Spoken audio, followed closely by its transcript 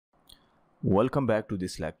Welcome back to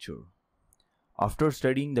this lecture. After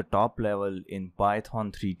studying the top level in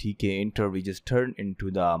Python 3 Tkinter, we just turned into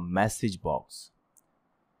the message box.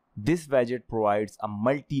 This widget provides a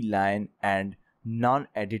multi-line and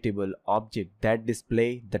non-editable object that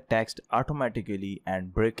display the text automatically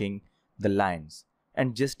and breaking the lines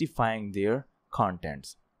and justifying their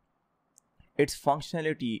contents. Its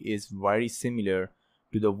functionality is very similar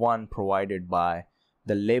to the one provided by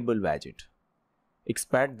the label widget,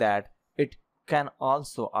 except that it can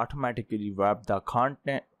also automatically wrap the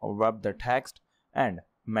content or wrap the text and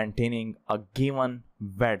maintaining a given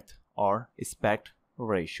width or aspect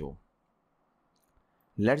ratio.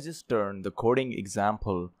 Let's just turn the coding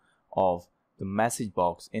example of the message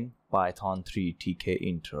box in Python 3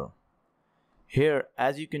 Tkinter. Here,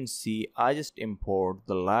 as you can see, I just import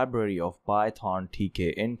the library of Python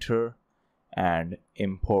Tkinter and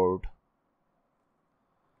import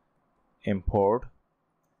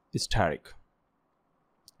static.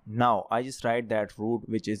 Now I just write that root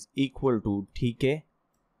which is equal to tk,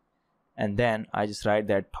 and then I just write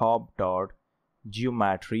that top dot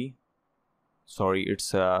geometry,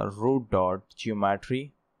 it's root dot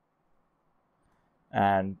geometry,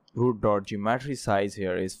 and root dot geometry size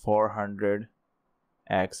here is 400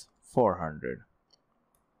 x 400,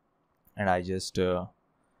 and I just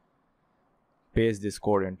paste this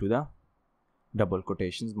code into the double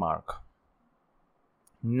quotations mark.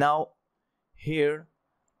 Now here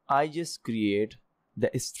I just create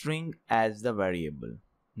the string as the variable.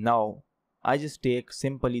 Now I just take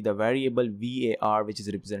simply the variable var, which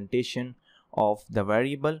is representation of the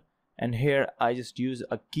variable, and here I just use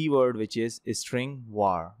a keyword which is string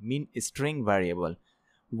var, mean string variable.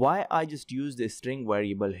 Why I just use the string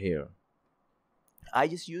variable here? I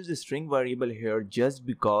just use the string variable here just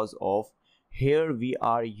because of here we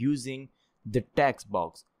are using the text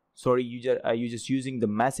box. Are you just using the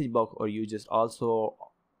message box, or you just also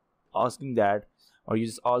asking that, or you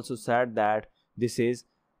just also said that this is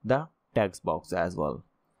the text box as well?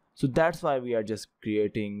 So that's why we are just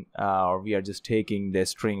creating we are just taking the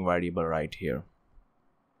string variable right here.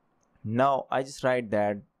 Now I just write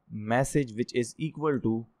that message which is equal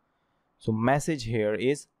to, so message here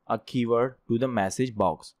is a keyword to the message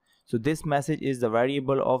box. So this message is the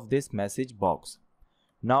variable of this message box.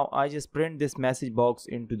 Now I just print this message box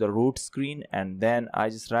into the root screen, and then I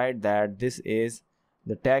just write that this is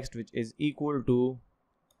the text which is equal to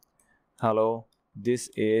hello,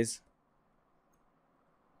 this is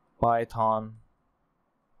Python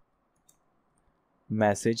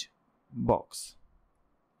message box.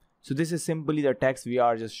 So this is simply the text we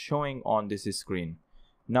are just showing on this screen.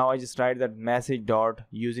 Now I just write that message dot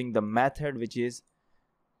using the method which is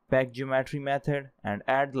pack geometry method, and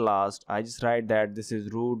at the last I just write that this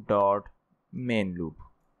is root dot main loop.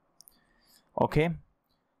 Okay,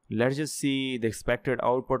 let's just see the expected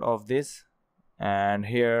output of this, and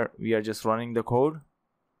here we are just running the code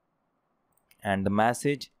and the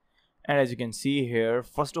message, and as you can see here,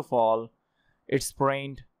 first of all it's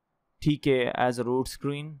print tk as a root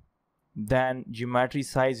screen, then geometry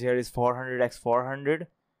size here is 400 x 400.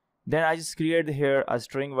 Then I just create here a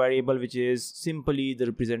string variable which is simply the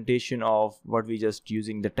representation of what we just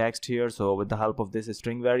using the text here. So with the help of this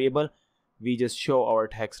string variable, we just show our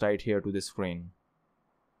text right here to the screen.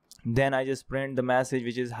 Then I just print the message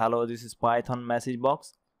which is hello, this is Python message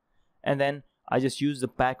box, and then I just use the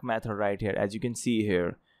pack method right here as you can see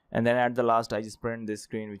here, and then at the last I just print this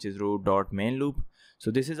screen which is root dot main loop. So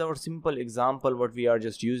this is our simple example what we are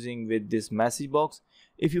just using with this message box.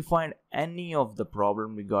 If you find any of the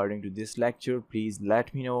problem regarding to this lecture, please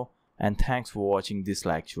let me know, and thanks for watching this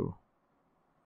lecture.